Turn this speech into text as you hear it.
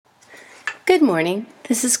Good morning.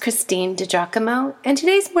 This is Christine DiGiacomo, and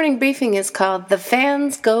today's morning briefing is called The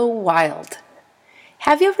Fans Go Wild.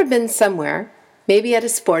 Have you ever been somewhere, maybe at a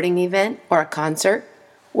sporting event or a concert,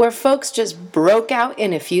 where folks just broke out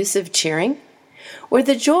in effusive cheering? Where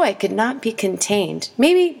the joy could not be contained,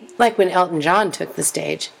 maybe like when Elton John took the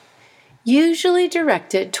stage, usually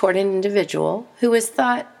directed toward an individual who is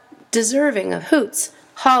thought deserving of hoots,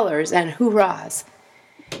 hollers, and hurrahs.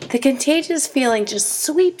 The contagious feeling just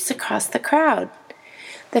sweeps across the crowd.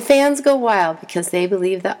 The fans go wild because they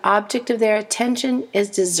believe the object of their attention is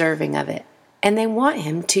deserving of it, and they want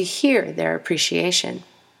him to hear their appreciation.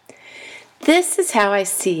 This is how I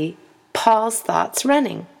see Paul's thoughts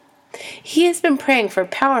running. He has been praying for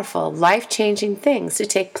powerful, life-changing things to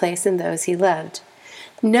take place in those he loved,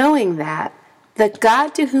 knowing that the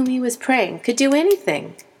God to whom he was praying could do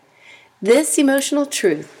anything. This emotional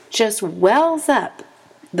truth just wells up,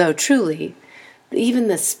 though truly, even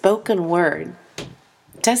the spoken word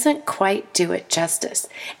doesn't quite do it justice.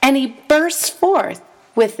 And he bursts forth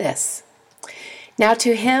with this. Now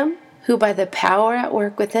to him who by the power at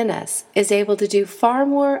work within us is able to do far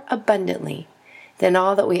more abundantly than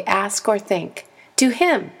all that we ask or think, to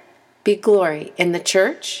him be glory in the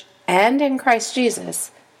church and in Christ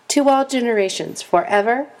Jesus to all generations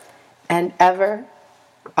forever and ever.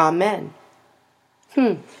 Amen.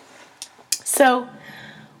 So,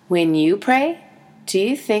 when you pray, do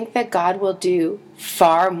you think that God will do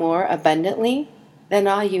far more abundantly than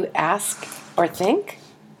all you ask or think?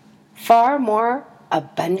 Far more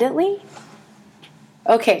abundantly?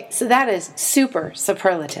 Okay, so that is super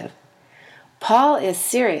superlative. Paul is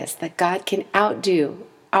serious that God can outdo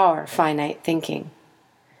our finite thinking.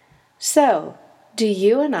 So, do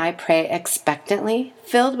you and I pray expectantly,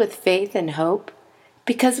 filled with faith and hope,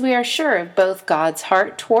 because we are sure of both God's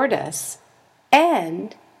heart toward us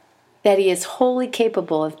and that he is wholly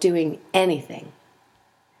capable of doing anything?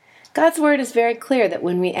 God's word is very clear that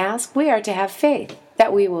when we ask, we are to have faith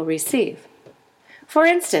that we will receive. For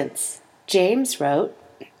instance, James wrote,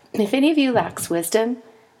 "If any of you lacks wisdom,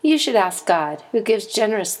 you should ask God, who gives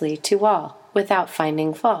generously to all, without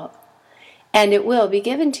finding fault, and it will be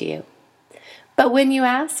given to you. But when you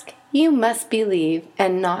ask, you must believe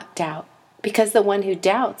and not doubt, because the one who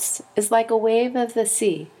doubts is like a wave of the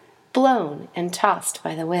sea, blown and tossed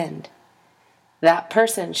by the wind. That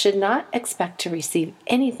person should not expect to receive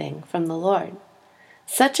anything from the Lord.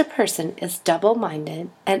 Such a person is double-minded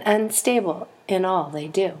and unstable in all they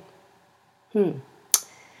do."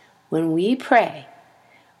 When we pray,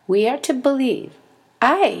 we are to believe,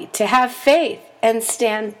 to have faith and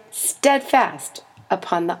stand steadfast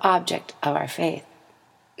upon the object of our faith.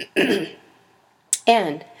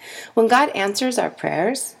 And when God answers our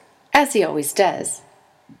prayers, as he always does,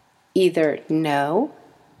 either no,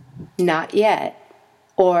 not yet,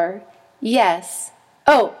 or yes.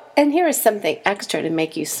 Oh, and here is something extra to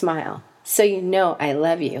make you smile, so you know I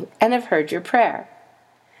love you and have heard your prayer.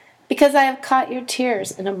 Because I have caught your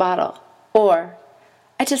tears in a bottle, or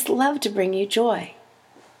I just love to bring you joy.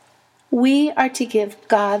 We are to give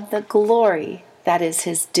God the glory that is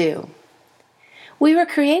his due. We were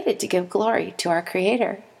created to give glory to our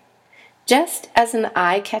Creator. Just as an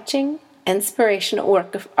eye-catching, inspirational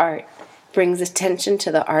work of art brings attention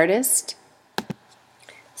to the artist,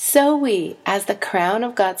 so we, as the crown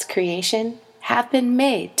of God's creation, have been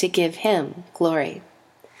made to give him glory.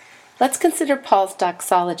 Let's consider Paul's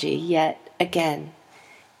doxology yet again.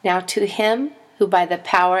 Now to him who by the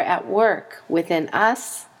power at work within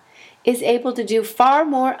us is able to do far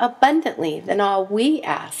more abundantly than all we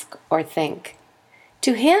ask or think.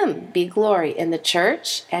 To him be glory in the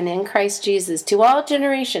church and in Christ Jesus to all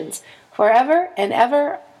generations, forever and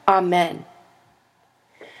ever. Amen.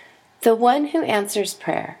 The one who answers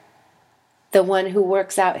prayer, the one who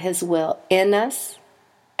works out his will in us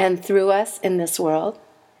and through us in this world,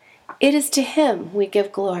 it is to him we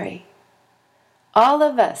give glory. All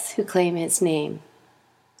of us who claim his name,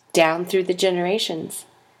 down through the generations,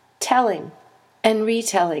 telling and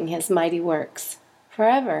retelling his mighty works,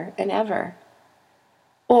 forever and ever.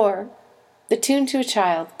 Or, the tune to a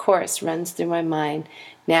child chorus runs through my mind.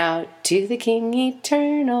 Now to the King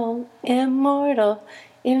eternal, immortal,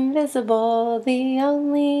 invisible, the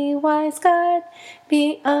only wise God,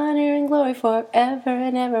 be honor and glory forever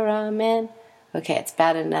and ever. Amen. Okay, it's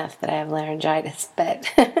bad enough that I have laryngitis,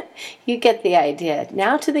 but you get the idea.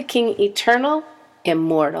 Now to the King eternal,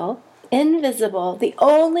 immortal, invisible, the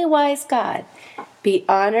only wise God, be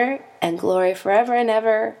honor and glory forever and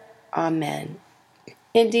ever. Amen.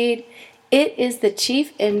 Indeed, it is the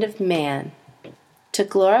chief end of man to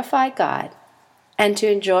glorify God and to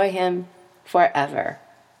enjoy him forever.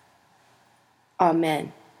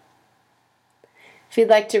 Amen. If you'd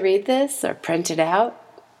like to read this or print it out,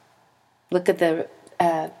 look at the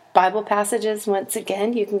Bible passages once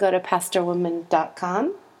again, you can go to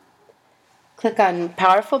pastorwoman.com. Click on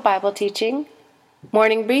Powerful Bible Teaching,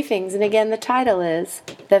 Morning Briefings, and again the title is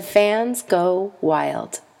The Fans Go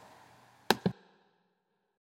Wild.